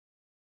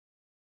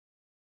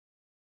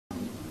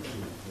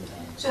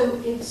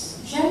So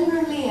it's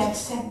generally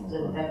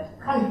accepted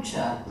that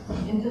culture,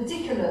 in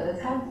particular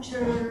the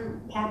cultural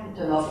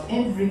capital of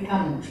every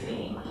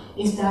country,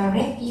 is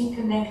directly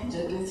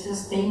connected with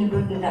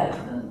sustainable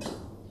development.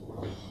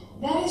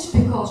 That is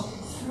because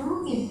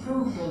through the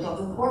improvement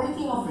of the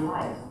quality of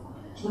life,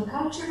 the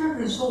cultural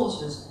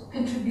resources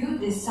contribute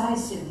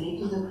decisively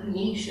to the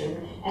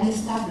creation and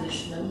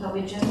establishment of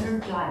a general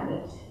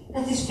climate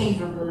that is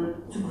favorable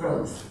to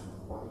growth.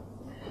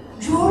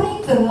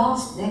 During the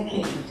last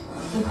decade,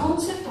 the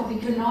concept of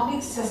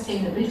economic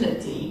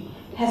sustainability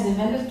has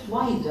developed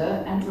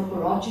wider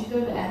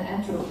anthropological and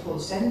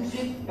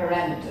anthropocentric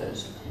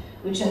parameters,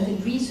 which until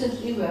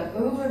recently were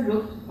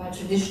overlooked by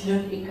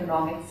traditional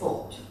economic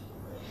thought.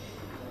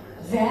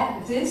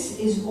 That this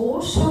is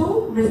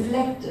also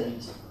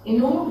reflected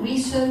in all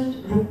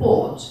recent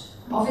reports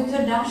of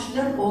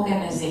international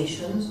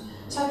organizations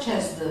such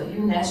as the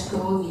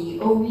UNESCO, the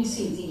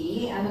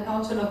OECD, and the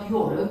Council of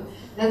Europe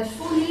that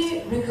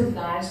fully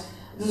recognize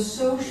the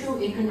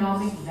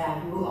socio-economic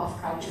value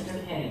of cultural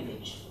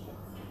heritage.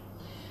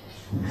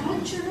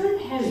 Cultural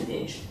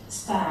heritage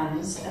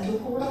stands at the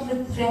core of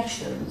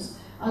reflections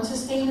on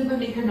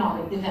sustainable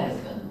economic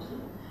development.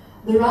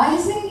 The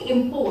rising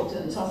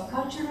importance of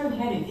cultural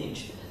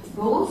heritage,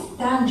 both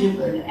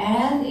tangible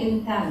and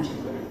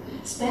intangible,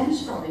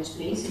 stems from its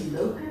place in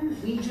local,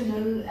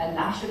 regional, and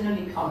national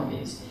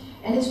economies,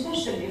 and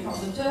especially from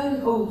the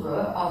turnover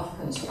of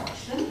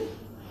construction,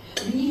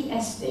 real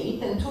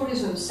estate, and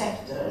tourism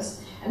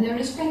sectors, and their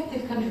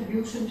respective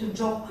contribution to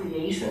job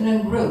creation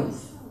and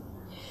growth.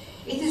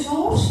 It is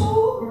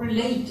also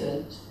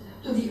related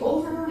to the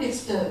overall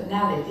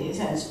externalities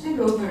and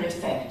spillover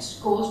effects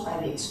caused by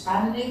the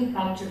expanding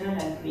cultural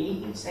and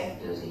creative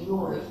sectors in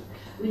Europe,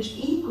 which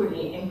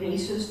equally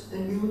embraces the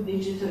new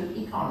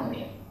digital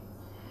economy.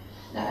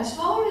 Now, as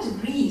far as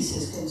Greece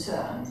is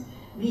concerned,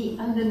 the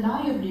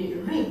undeniably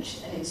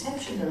rich and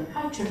exceptional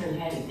cultural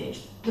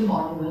heritage, the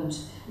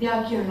monuments, the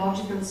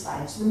archaeological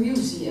sites, the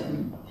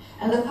museum,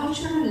 and the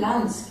cultural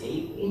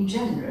landscape in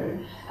general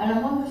are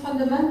among the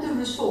fundamental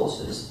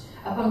resources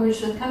upon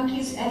which the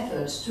country's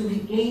efforts to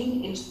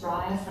regain its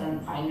prior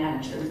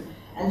financial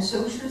and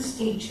social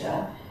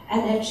stature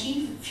and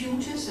achieve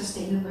future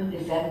sustainable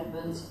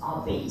developments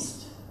are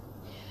based.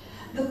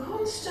 The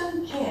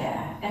constant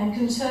care and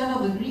concern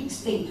of the Greek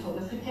state for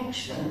the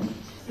protection,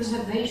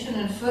 preservation,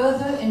 and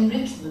further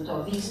enrichment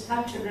of these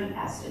cultural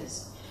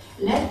assets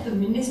led the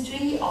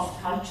Ministry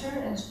of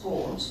Culture and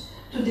Sports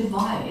to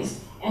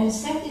devise and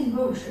set in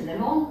motion a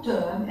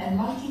long-term and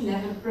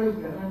multi-level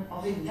program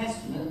of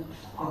investment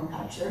on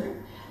culture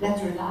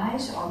that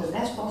relies on the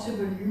best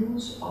possible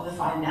use of the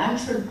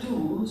financial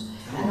tools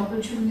and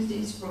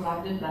opportunities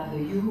provided by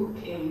the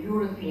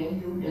European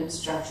Union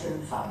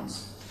structural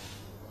funds.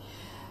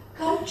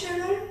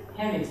 Cultural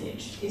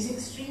heritage is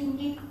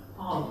extremely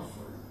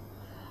powerful,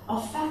 a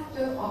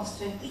factor of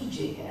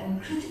strategic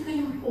and critical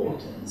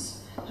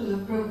importance to the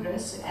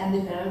progress and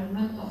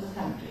development of the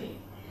country.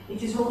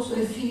 It is also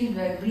a field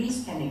where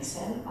Greece can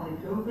excel on a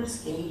global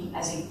scale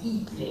as a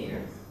key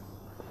player.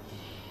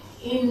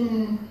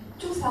 In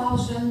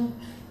 2000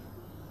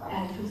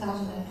 and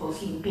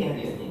 2014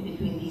 period, in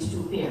between these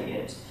two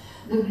periods,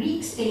 the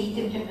Greek state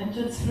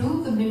implemented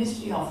through the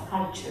Ministry of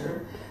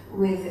Culture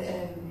with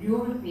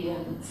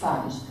European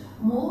funds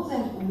more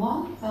than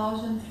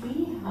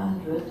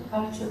 1,300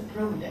 culture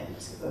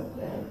projects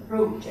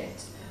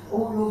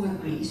all over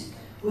Greece,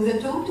 with a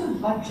total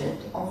budget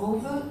of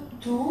over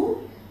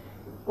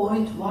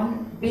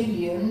 2.1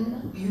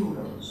 billion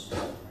euros.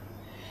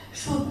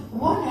 Should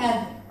one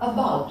add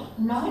about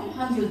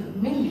 900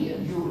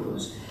 million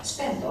euros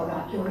spent on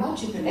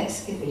archaeological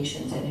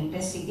excavations and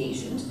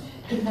investigations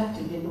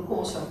conducted in the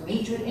course of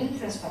major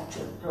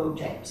infrastructure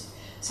projects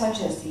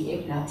such as the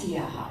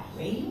Egnatia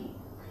Highway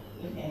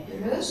in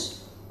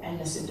Epirus and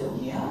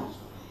Macedonia,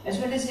 as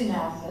well as in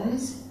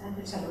Athens and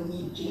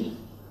Thessaloniki,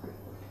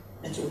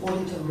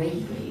 metropolitan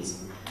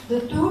railways,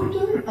 the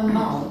total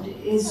amount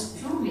is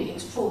truly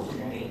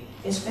extraordinary,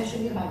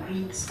 especially by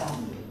Greek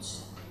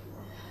standards.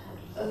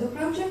 The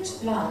projects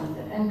planned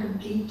and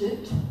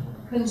completed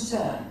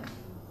concern: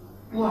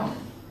 1.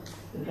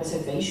 The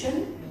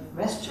preservation,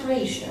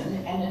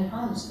 restoration, and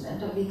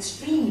enhancement of the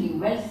extremely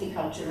wealthy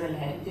cultural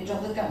heritage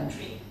of the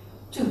country.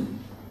 2.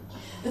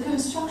 The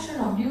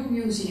construction of new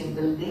museum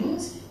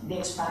buildings, the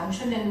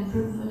expansion and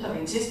improvement of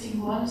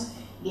existing ones,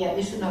 the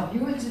addition of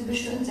new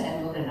exhibitions,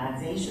 and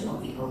modernization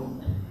of the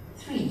old.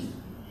 3.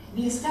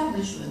 The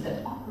establishment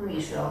and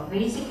operation of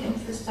basic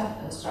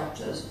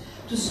infrastructures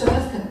to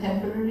serve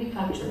contemporary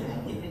cultural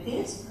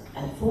activities.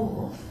 And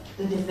 4.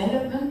 The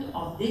development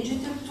of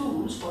digital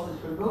tools for the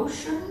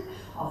promotion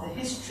of the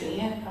history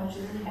and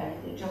cultural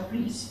heritage of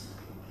Greece.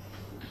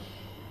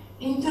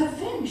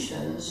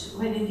 Interventions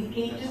were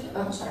dictated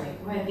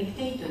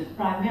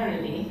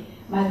primarily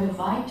by the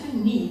vital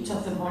needs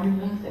of the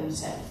monument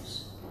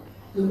themselves.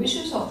 The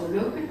wishes of the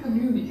local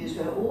communities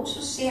were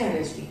also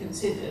seriously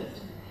considered,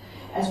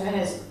 as well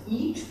as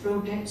each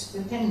project's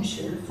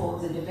potential for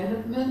the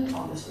development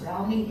of the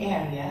surrounding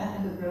area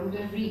and the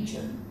broader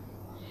region.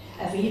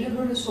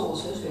 Available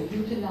resources were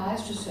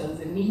utilized to serve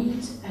the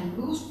needs and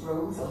boost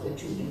growth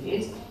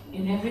opportunities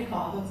in every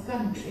part of the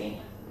country.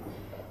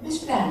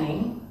 This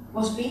planning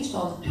was based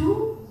on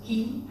two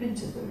key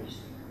principles.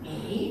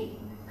 A,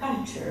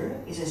 culture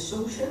is a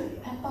social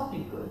and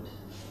public good.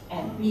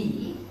 And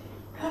B,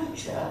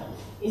 culture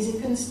is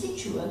a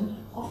constituent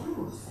of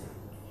growth.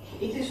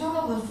 It is one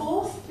of the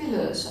four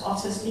pillars of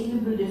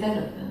sustainable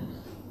development.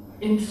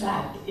 In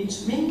fact,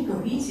 its main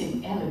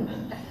cohesive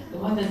element, the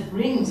one that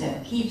brings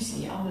and keeps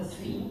the other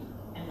three,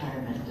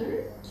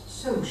 environmental,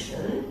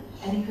 social,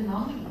 and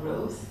economic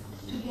growth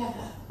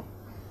together.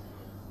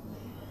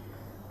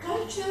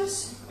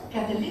 Culture's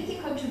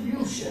catalytic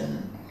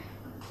contribution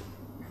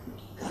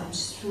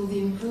comes through the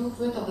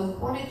improvement of the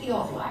quality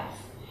of life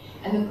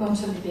and the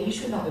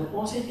consolidation of a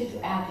positive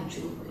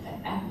attitude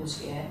and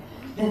atmosphere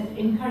that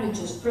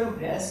encourages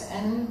progress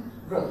and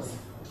growth.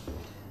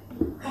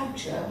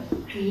 Culture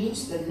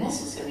creates the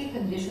necessary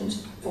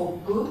conditions for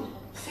good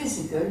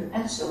physical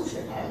and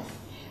social health,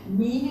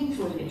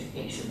 meaningful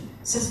education,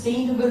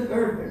 sustainable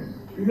urban,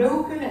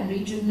 local and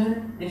regional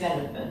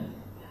development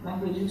by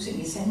producing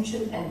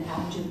essential and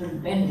tangible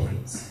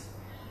benefits.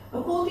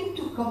 According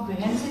to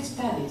comprehensive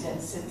studies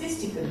and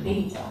statistical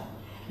data,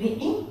 the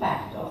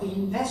impact of the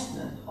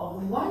investment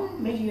of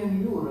 1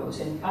 million euros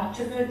in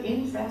cultural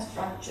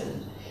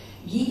infrastructures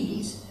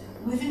yields,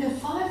 within a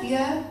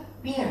 5-year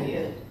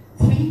period,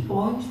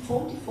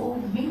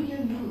 3.44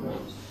 million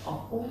euros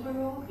of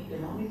overall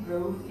economic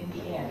growth in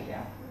the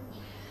area.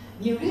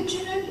 The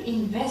original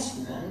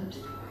investment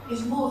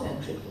is more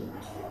than tripled.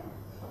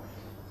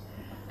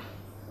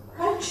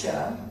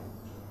 Culture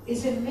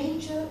is a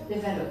major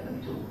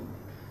development tool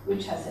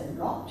which has a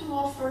lot to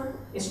offer,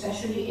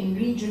 especially in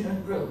regional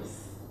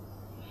growth.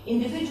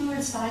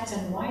 Individual sites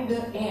and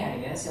wider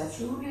areas are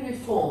truly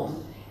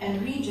reformed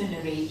and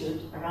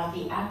regenerated around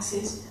the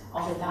axis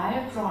of a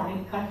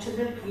diachronic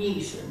cultural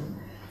creation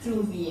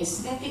through the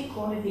aesthetic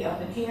quality of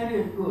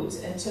material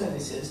goods and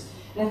services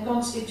that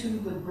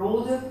constitute the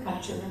broader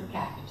cultural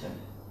capital.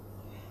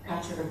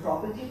 Cultural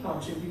property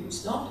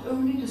contributes not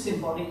only to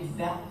symbolic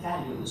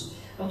values,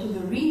 but to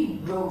the real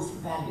growth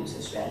values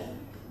as well,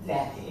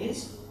 that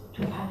is,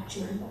 to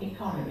actual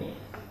economy.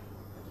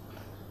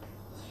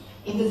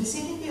 In the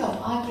vicinity of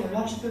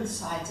archaeological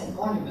sites and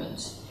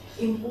monuments,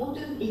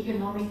 important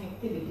economic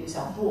activities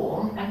are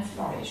born and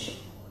flourish.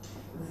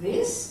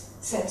 This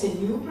sets a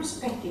new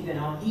perspective in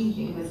our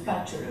dealing with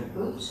cultural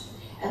goods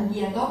and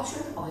the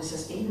adoption of a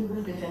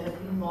sustainable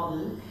development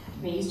model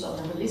based on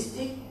a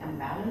holistic and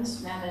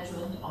balanced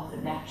management of the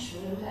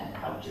natural and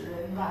cultural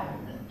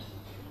environment.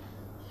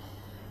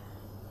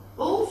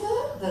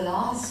 Over the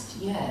last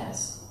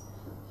years,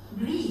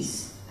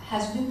 Greece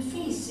has been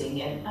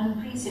facing an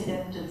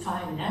unprecedented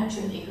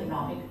financial,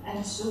 economic,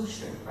 and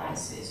social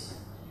crisis.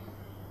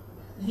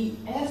 The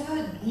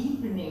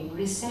ever-deepening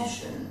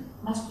recession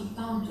must be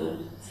countered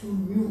through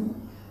new,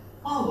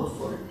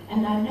 powerful,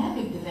 and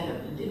dynamic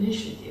development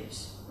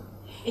initiatives.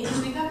 It is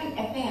becoming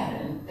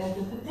apparent that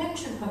the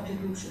potential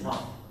contribution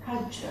of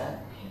culture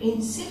in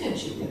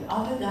synergy with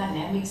other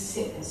dynamic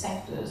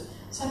sectors,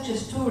 such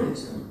as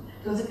tourism,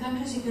 to the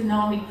country's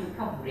economic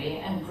recovery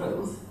and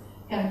growth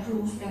can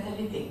prove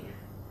catalytic.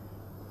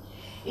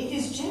 It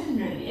is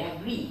generally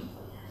agreed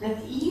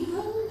that even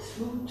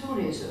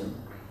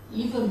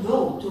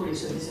though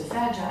tourism is a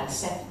fragile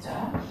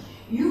sector,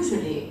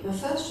 usually the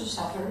first to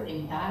suffer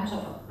in times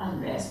of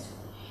unrest,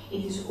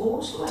 it is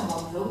also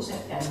among those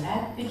that can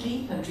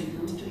rapidly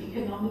contribute to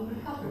economic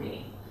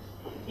recovery.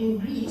 In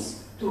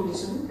Greece,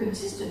 tourism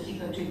consistently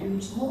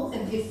contributes more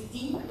than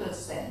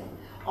 15%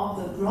 of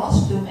the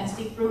gross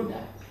domestic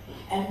product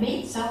and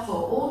makes up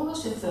for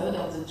almost a third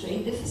of the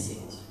trade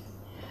deficit.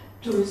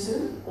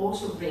 Tourism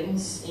also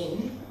brings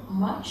in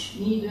much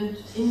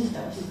needed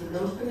income to the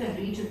local and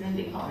regional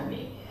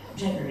economy,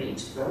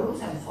 generates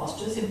growth and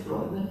fosters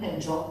employment and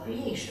job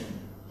creation.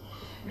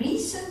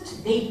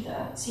 Recent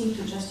data seem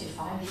to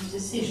justify these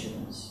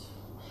decisions.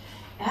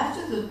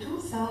 After the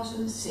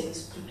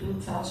 2006 to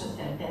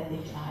 2010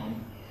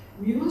 decline,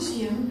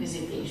 museum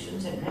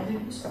visitations and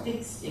revenue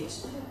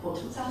statistics for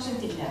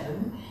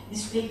 2011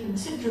 display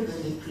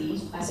considerable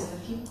decrease by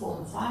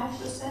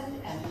 17.5%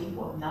 and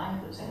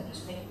 3.9%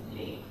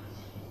 respectively.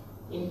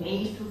 In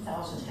May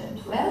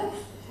 2012,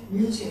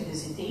 museum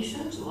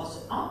visitations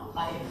was up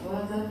by a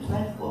further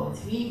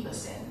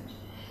 12.3%,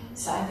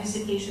 site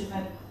visitation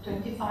by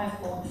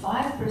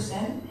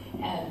 25.5%,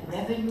 and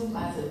revenue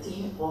by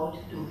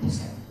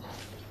 13.2%.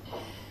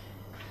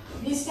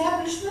 The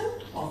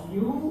establishment of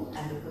new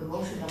and the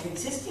promotion of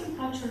existing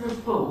cultural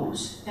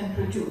poles can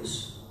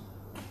produce,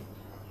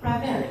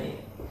 primarily,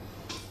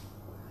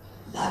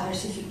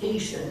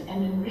 diversification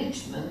and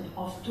enrichment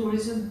of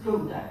tourism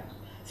product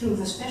through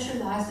the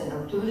specialized and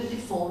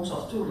alternative forms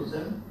of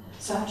tourism,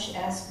 such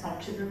as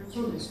cultural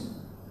tourism.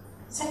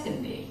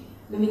 Secondly,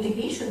 the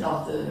mitigation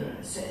of the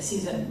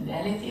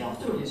seasonality of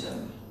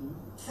tourism.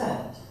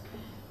 Third,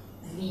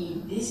 the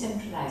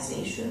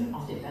decentralization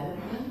of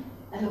development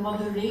and the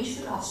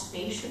moderation of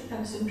spatial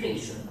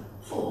concentration.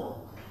 4,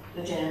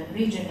 the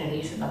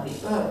regeneration of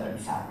the urban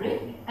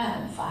fabric,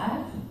 and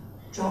 5,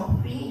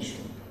 job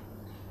creation.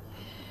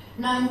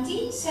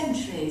 19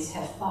 centuries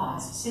have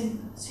passed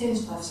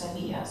since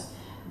Pausanias,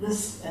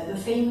 the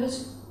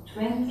famous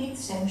 20th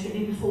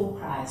century before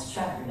Christ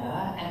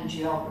traveler and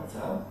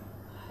geographer,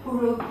 who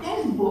wrote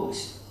 10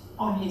 books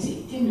on his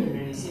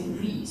itineraries in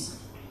Greece,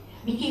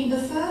 became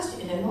the first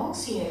in a long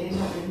series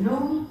of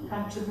renowned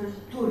cultural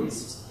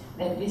tourists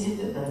that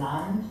visited the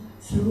land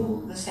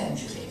through the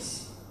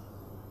centuries.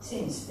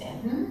 Since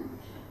then,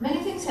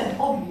 many things have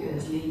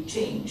obviously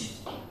changed.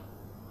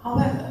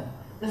 However,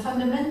 the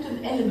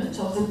fundamental elements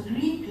of the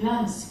Greek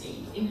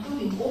landscape,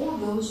 including all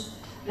those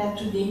that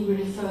today we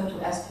refer to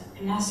as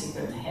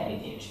classical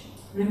heritage,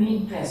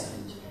 remain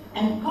present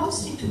and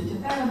constitute a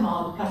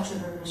paramount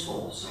cultural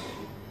resource.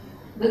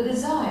 The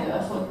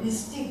desire for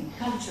distinct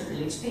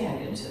cultural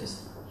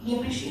experiences, the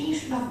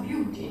appreciation of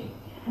beauty,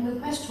 and the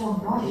quest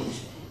for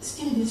knowledge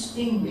still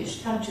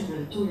distinguish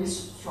cultural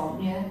tourists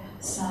from mere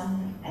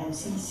sun and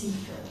sea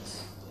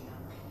seekers.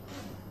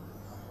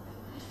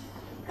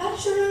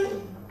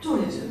 Cultural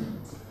tourism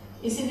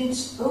is in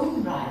its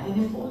own right an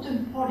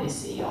important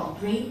policy of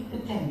great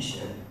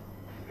potential,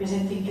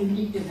 presenting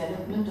unique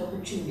development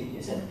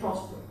opportunities and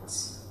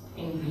prospects.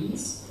 In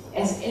Greece,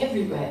 as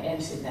everywhere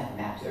else in that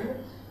matter,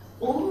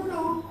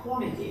 overall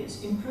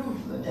qualities,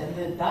 improvement, and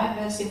the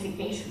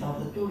diversification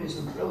of the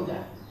tourism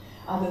product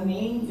are the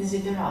main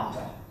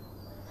desiderata.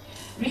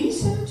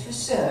 Recent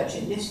research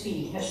in this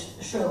field has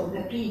shown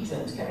that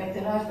regions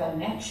characterized by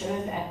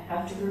natural and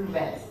cultural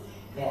wealth,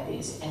 that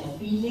is, an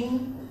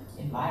appealing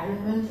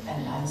environment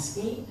and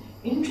landscape,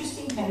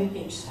 interesting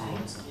heritage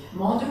sites,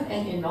 modern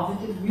and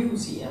innovative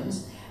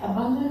museums,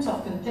 abundance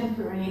of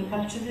contemporary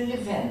cultural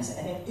events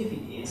and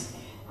activities,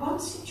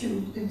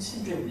 constitute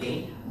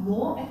considerably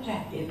more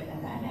attractive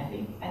and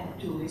dynamic and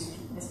tourist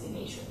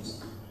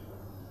destinations.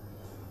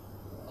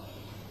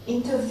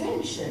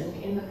 Intervention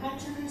in the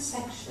cultural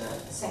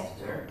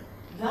sector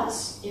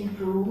thus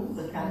improve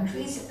the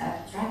country's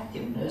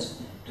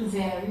attractiveness to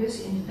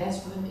various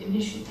investment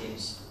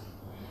initiatives.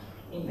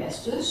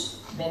 Investors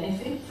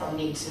benefit from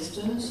the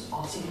existence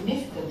of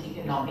significant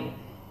economic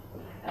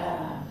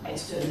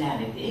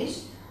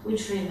externalities,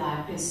 which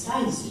rely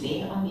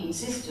precisely on the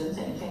existence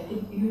and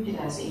effective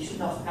utilization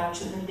of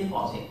cultural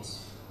deposits.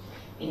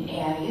 In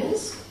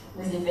areas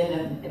with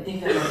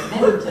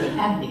developmental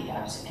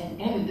handicaps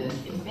and evident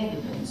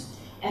impediments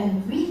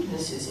and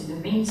weaknesses in the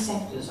main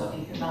sectors of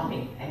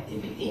economic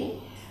activity,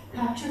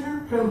 cultural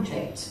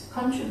projects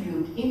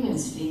contribute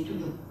immensely to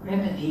the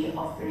remedy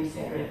of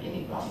peripheral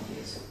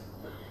inequalities.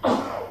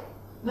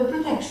 The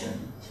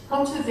protection,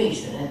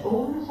 conservation, and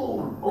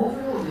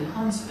overall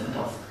enhancement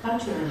of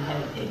cultural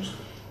heritage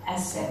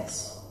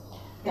assets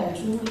can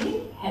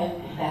truly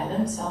help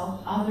balance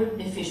out other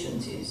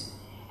deficiencies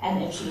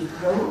and achieve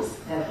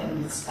growth that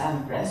can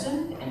withstand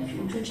present and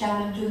future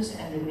challenges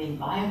and remain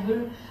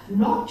viable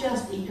not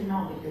just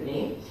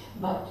economically,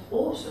 but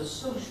also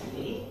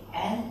socially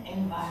and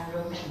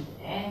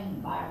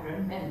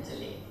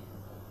environmentally.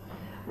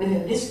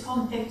 Within this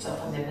context of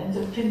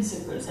fundamental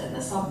principles and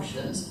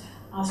assumptions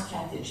are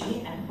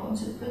strategy and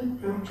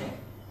consequent project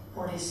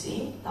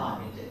policy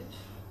targeted.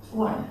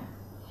 1.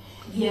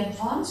 The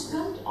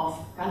advancement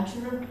of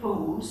cultural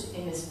poles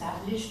in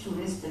established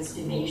tourist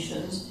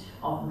destinations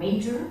of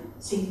major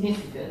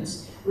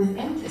significance, with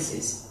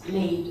emphasis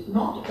laid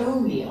not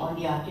only on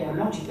the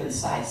archaeological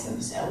sites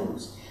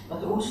themselves,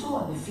 but also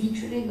on the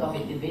featuring of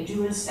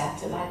individual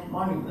satellite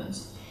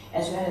monuments,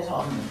 as well as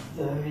on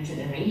the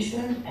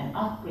regeneration and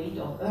upgrade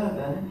of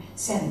urban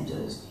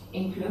centers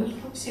in close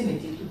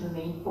proximity to the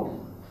main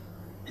pole.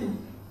 2.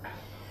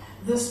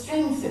 The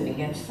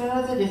strengthening and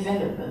further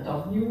development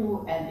of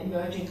new and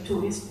emerging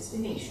tourist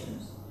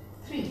destinations.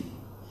 3.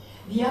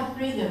 The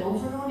upgrade and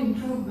overall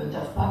improvement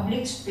of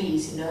public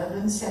space in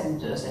urban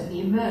centers and the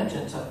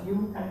emergence of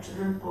new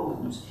cultural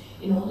poles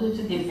in order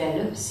to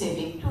develop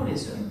civic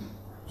tourism.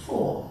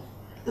 4.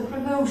 The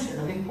promotion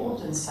of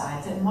important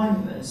sites and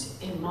monuments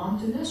in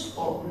mountainous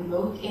or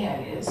remote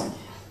areas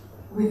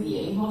with the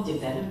aim of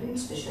developing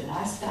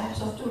specialized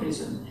types of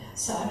tourism,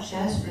 such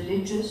as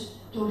religious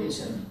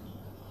tourism.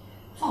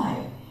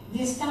 5.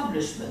 The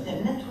establishment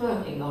and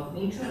networking of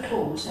major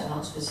poles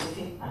along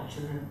specific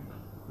cultural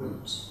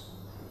routes.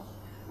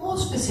 More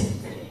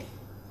specifically,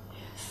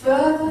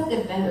 further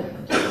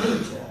development of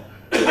major,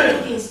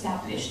 already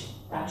established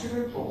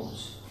cultural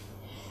poles.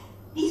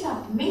 These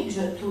are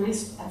major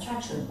tourist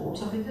attraction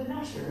poles of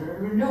international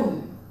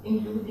renown,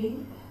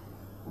 including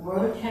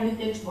World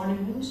Heritage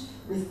Monuments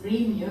with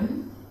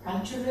premium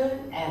cultural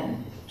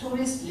and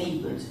tourist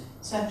labels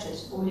such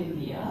as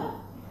Olympia,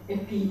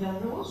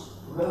 Epidaros,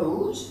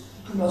 Rhodes,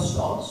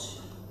 Knossos,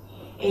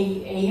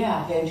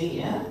 Aea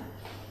Vergina.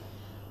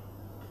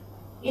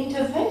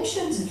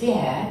 Interventions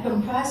there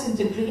comprise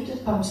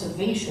integrated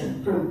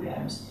conservation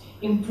programs,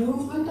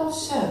 improvement of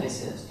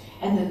services,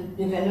 and the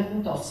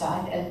development of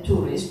site and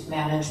tourist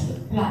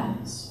management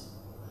plans.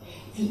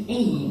 The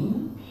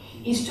aim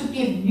is to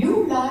give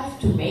new life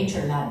to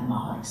major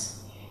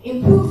landmarks,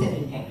 improve their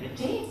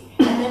integrity,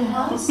 and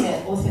enhance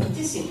their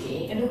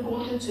authenticity in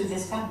accordance with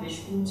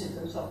established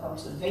principles of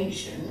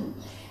conservation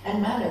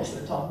and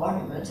management of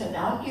monuments and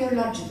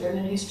archaeological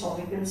and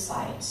historical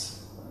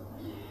sites.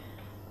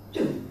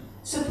 2.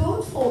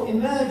 Support for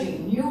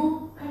emerging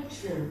new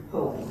cultural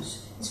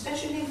poles,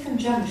 especially in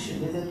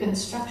conjunction with the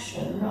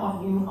construction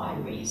of new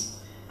highways.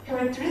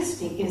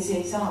 Characteristic is the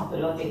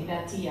example of the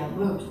Ignatia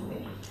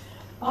motorway,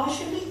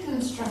 partially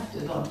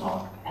constructed on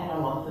top and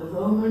along the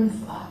Roman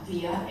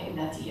Via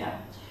Egnatia,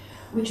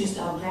 which is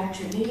now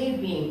gradually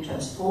being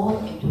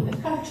transformed into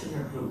a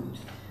cultural route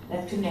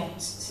that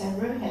connects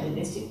several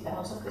Hellenistic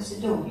towns of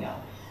Macedonia,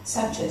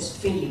 such as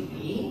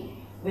Philippi,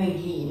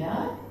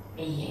 Vergina,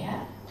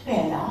 Aea,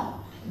 Pella,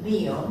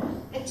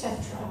 Bion, etc.,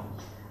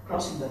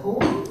 crossing the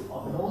whole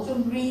of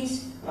northern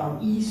Greece from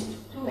east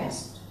to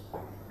west.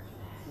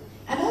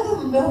 Another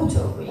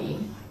motorway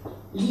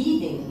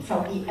leading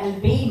from the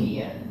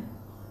Albanian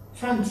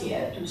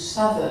frontier to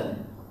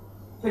southern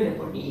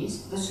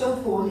Peloponnese, the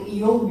so-called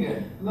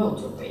Ionian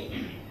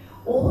motorway,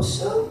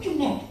 also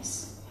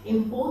connects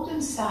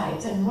important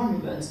sites and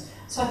monuments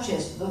such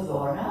as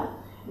Vavora,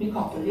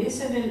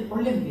 Nicopolis, and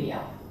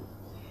Olympia.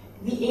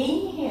 The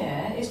aim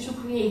here is to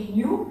create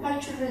new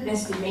cultural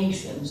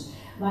destinations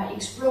by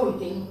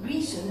exploiting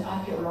recent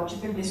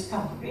archaeological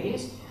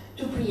discoveries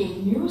to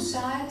create new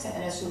sites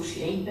and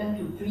associate them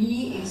to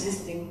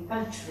pre-existing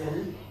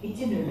cultural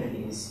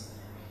itineraries,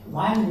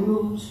 wine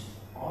routes,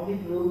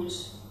 olive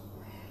routes,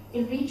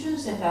 in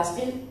regions that are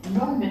still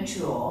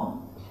non-mature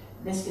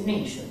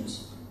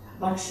destinations,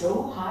 but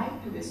show high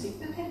touristic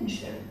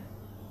potential.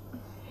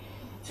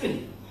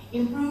 3.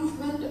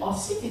 Improvement of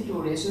city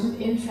tourism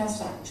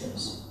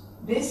infrastructures.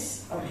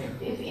 This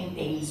objective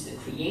entails the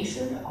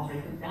creation of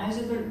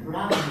recognizable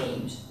brand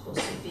names for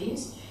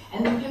cities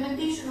and the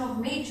implementation of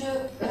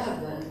major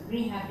urban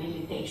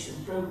rehabilitation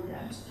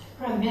programs,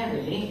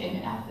 primarily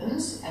in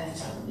Athens and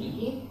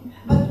Thessaloniki,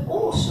 but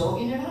also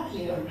in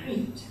Heraklion,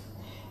 Crete,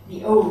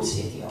 the old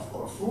city of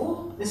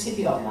Corfu, the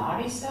city of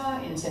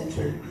Larissa in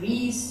central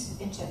Greece,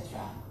 etc.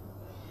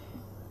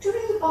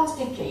 During the past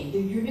decade,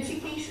 the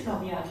unification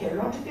of the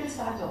archaeological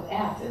site of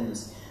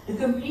Athens, the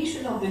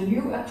completion of the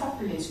new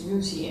Acropolis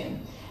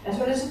Museum, as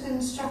well as the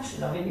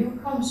construction of a new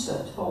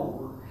concert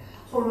hall,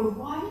 for a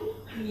while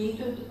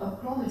created a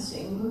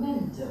promising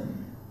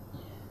momentum.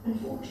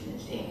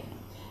 Unfortunately,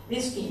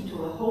 this came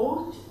to a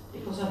halt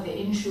because of the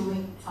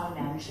ensuing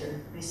financial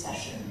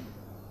recession.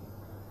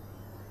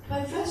 To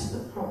address the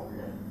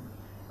problem,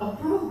 a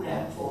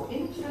program for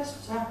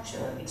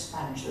infrastructure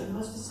expansion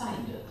was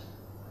decided.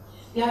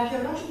 The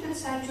archaeological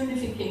site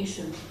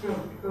unification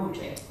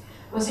project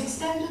was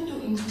extended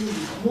to include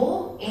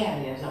more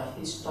areas of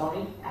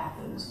historic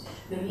Athens,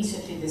 the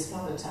recently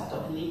discovered site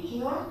of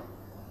Lykion,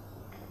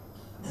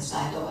 the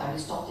site of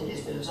Aristotle's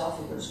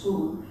philosophical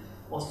school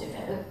was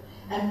developed,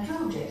 and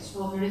projects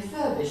for the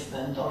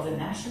refurbishment of the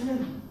National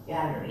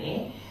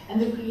Gallery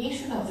and the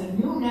creation of the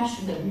new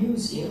National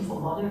Museum for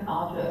Modern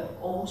Art are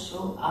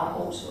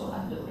also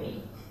underway.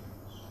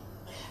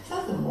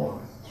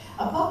 Furthermore,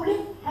 a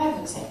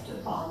public-private sector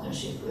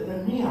partnership with the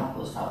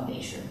Eleni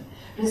Foundation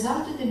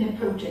resulted in a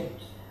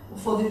project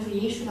for the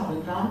creation of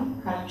a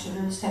grand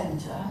cultural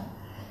center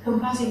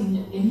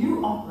comprising a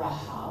new opera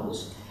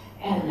house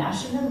and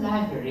national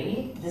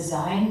library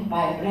designed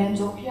by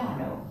Renzo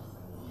Piano.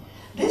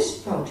 This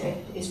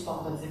project is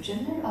part of the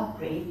general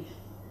upgrade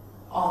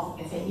of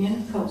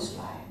Athenian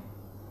coastline.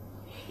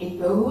 It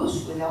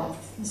goes without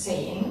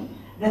saying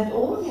that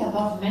all the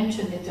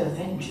above-mentioned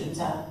interventions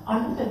are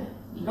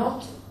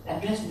not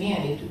addressed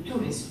merely to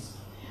tourists,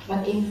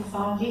 but aim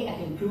profoundly at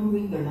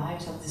improving the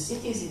lives of the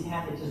city's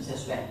inhabitants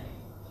as well.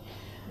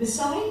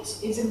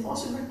 Besides, it's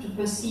impossible to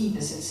perceive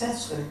a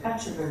successful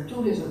cultural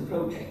tourism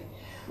project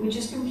which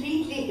is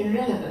completely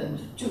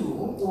irrelevant to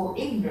or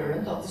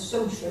ignorant of the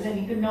social and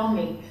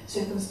economic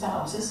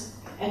circumstances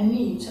and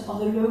needs of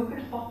the local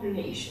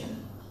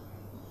population.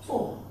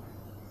 4.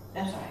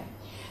 That's right.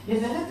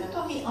 Development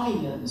of the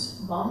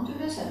islands,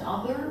 mountainous and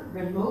other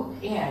remote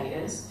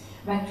areas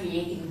by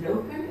creating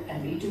local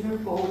and regional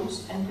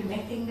poles and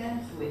connecting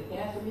them through a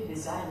carefully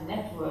designed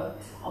network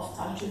of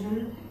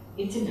cultural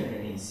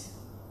itineraries.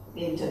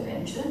 The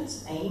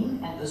interventions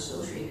aim at the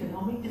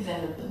socio-economic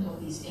development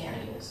of these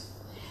areas.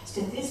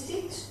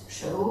 Statistics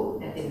show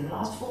that in the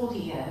last 40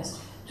 years,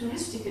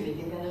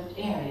 touristically developed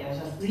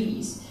areas of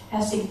Greece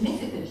have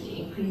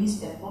significantly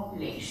increased their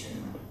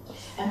population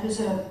and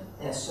preserved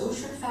their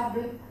social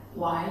fabric,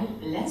 while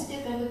less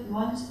developed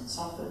ones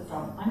suffered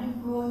from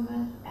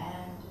unemployment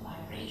and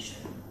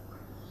migration.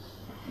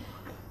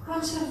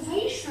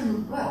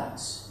 Conservation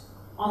works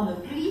on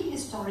the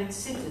prehistoric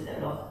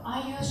citadel of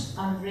Ios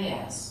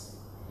Andreas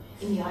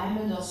in the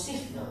island of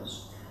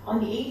Sifnos, on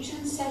the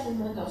ancient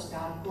settlement of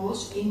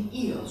Skarkos in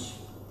Ios,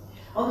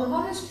 on the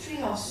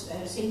monastery of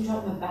St.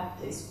 John the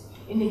Baptist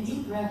in the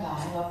deep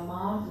ravine of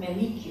Mount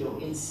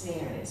Menikio in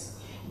Ceres,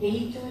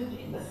 dated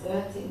in the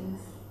 13th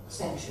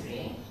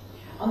century,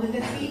 on the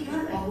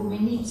cathedral of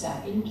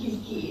Umenica in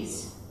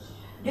Kilkis,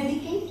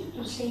 dedicated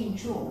to St.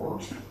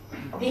 George,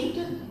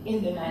 dated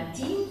in the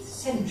 19th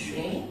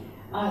century,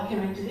 are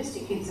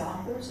characteristic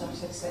examples of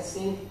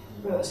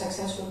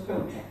successful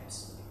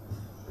projects.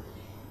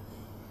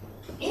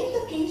 In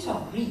the case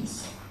of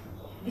Greece,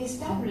 the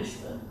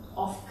establishment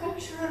of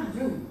cultural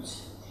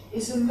routes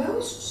is the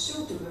most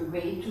suitable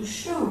way to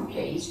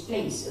showcase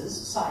places,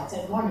 sites,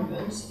 and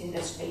monuments in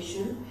their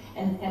spatial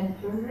and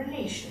temporal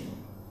relation.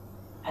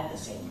 At the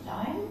same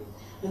time,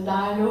 the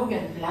dialogue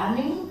and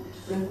planning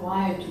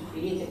required to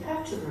create a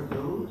cultural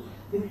route,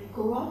 the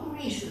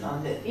cooperation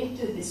on the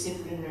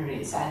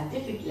interdisciplinary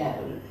scientific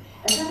level,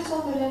 as well as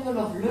on the level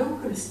of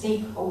local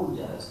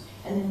stakeholders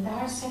and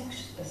entire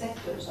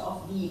sectors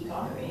of the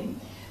economy,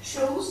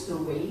 shows the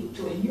way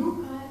to a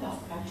new kind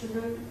of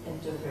cultural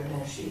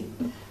entrepreneurship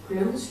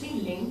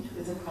closely linked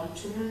with the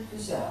cultural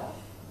reserve.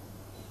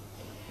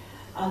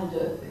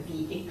 Under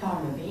the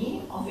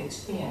economy of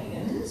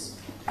experience,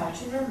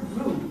 cultural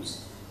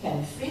routes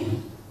can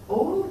fill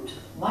old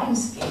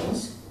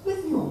wineskins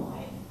with new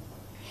wine,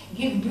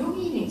 give new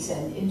meanings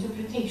and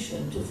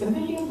interpretation to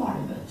familiar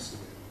monuments,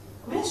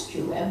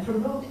 rescue and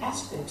promote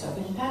aspects of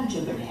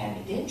intangible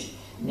heritage,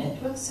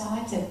 network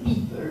sites and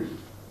people,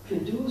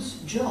 produce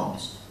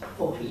jobs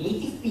for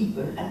creative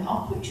people and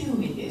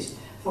opportunities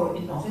for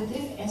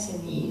innovative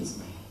SMEs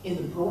in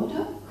the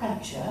broader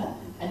culture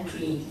and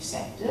creative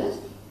sectors,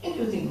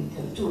 including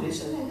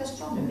tourism and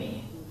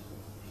gastronomy.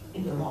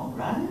 In the long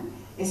run,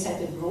 they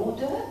set a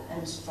broader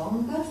and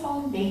stronger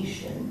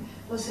foundation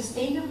for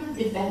sustainable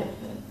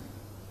development.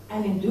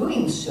 And in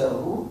doing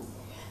so,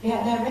 they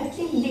are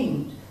directly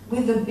linked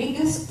with the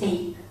biggest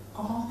stake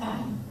of our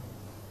time,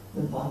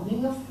 the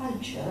bonding of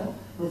culture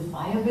with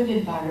viable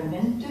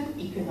environmental,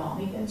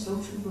 economic, and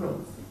social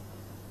growth,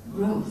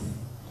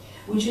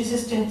 which is a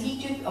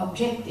strategic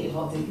objective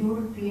of the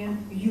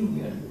European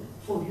Union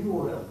for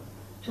Europe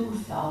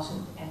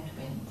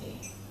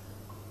 2020.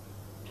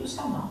 To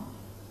sum up,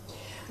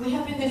 we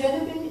have been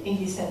developing a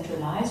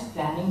decentralized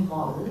planning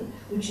model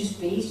which is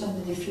based on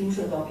the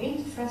diffusion of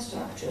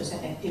infrastructures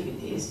and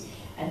activities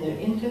and their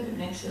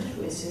interconnection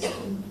through a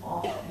system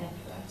of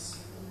networks.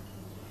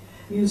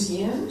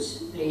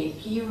 Museums play a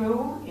key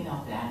role in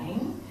our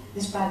planning,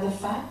 despite the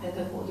fact that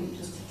according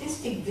to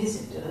statistics,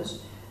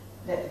 visitors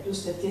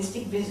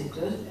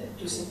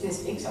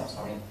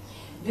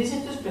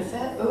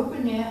prefer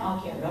open-air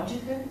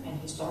archaeological and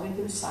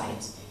historical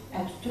sites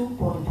at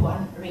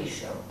 2.1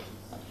 ratio.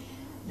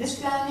 This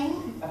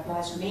planning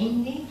applies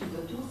mainly to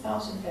the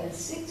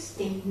 2006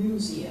 state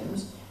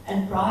museums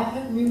and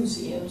private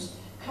museums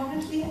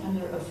currently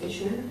under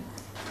official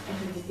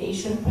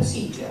accreditation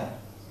procedure.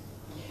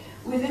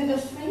 Within the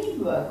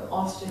framework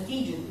of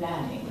strategic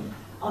planning,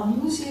 our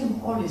museum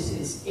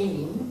policies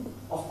aim,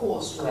 of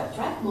course, to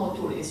attract more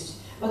tourists,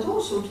 but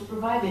also to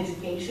provide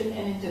education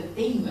and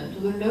entertainment to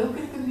the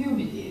local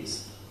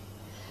communities.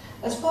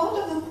 As part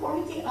of the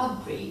quality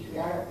upgrade, we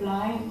are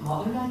applying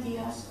modern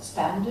ideas,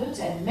 standards,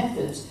 and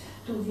methods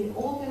to the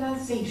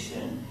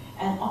organization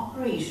and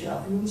operation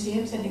of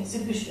museums and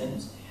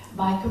exhibitions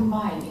by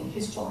combining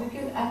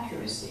historical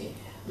accuracy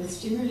with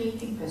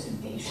stimulating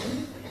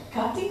presentation,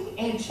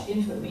 cutting-edge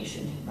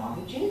information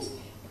technologies,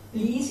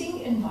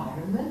 pleasing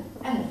environment,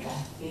 and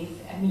attractive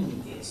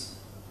amenities.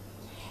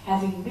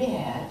 Having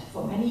bared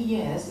for many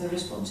years the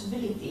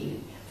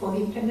responsibility for the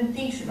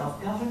implementation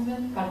of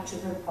government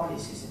cultural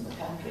policies in the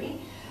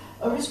country,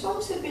 a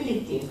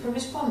responsibility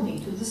corresponding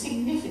to the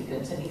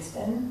significance and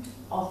extent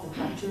of the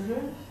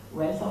cultural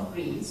wealth of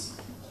Greece,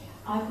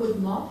 I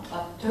could not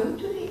but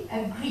totally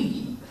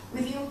agree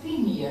with the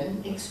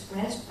opinion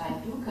expressed by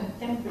two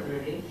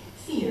contemporary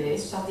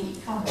theorists of the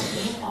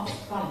economy of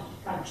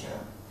culture,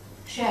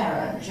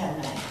 Sharon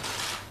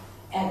Janoff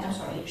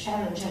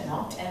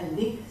and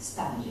Dick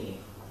Stanley.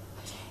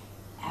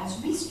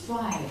 As we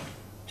strive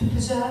to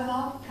preserve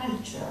our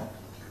culture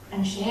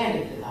and share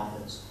it with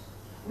others,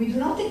 we do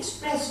not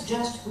express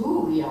just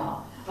who we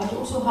are, but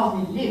also how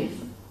we live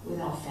with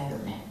our fellow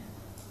men.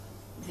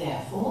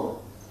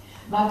 Therefore,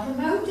 by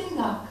promoting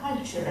our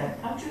culture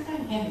and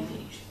cultural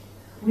heritage,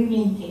 we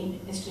maintain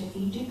a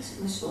strategic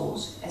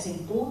resource as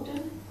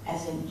important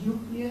as a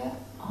nuclear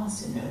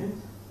arsenal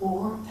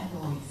or an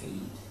oil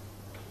field.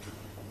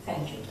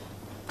 Thank you.